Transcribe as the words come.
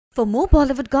For more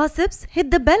Bollywood gossips,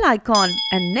 hit the bell icon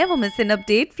and never miss an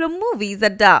update from Moviez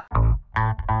Adda.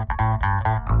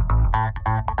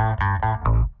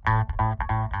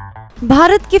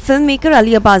 Bharat के film maker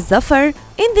Abbas Zafar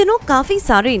इन दिनों काफी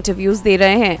सारे interviews दे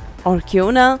रहे हैं और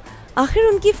क्यों ना, आखिर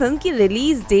उनकी फिल्म की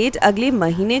रिलीज डेट अगले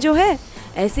महीने जो है।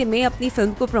 ऐसे में अपनी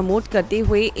फिल्म को प्रमोट करते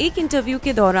हुए एक इंटरव्यू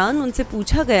के दौरान उनसे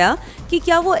पूछा गया कि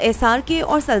क्या वो SRK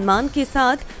और सलमान के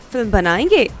साथ फिल्म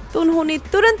बनाएंगे, तो उन्होंने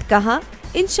तुरंत कहा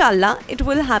इंशाल्लाह इट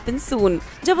विल हैपन सून।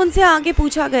 जब उनसे आगे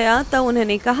पूछा गया तब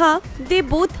उन्होंने कहा they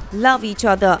both love each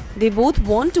other, they both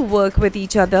want to work with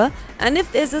each other and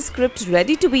if there is a script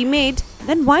ready to be made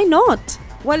then why not.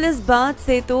 Well, इस बात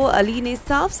से तो अली ने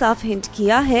साफ साफ हिंट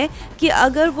किया है कि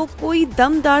अगर वो कोई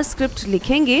दमदार स्क्रिप्ट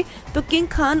लिखेंगे तो किंग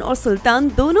खान और सुल्तान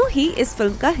दोनों ही इस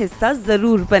फिल्म का हिस्सा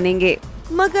जरूर बनेंगे,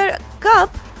 मगर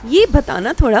कब ये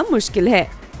बताना थोड़ा मुश्किल है।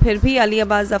 फिर भी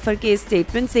अब्बास ज़फर के इस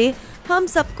स्टेटमेंट से हम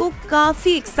सबको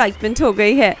काफी एक्साइटमेंट हो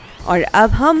गई है और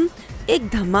अब हम एक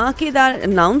धमाकेदार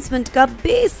अनाउंसमेंट का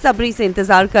बेसब्री से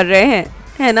इंतजार कर रहे हैं,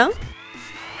 है ना।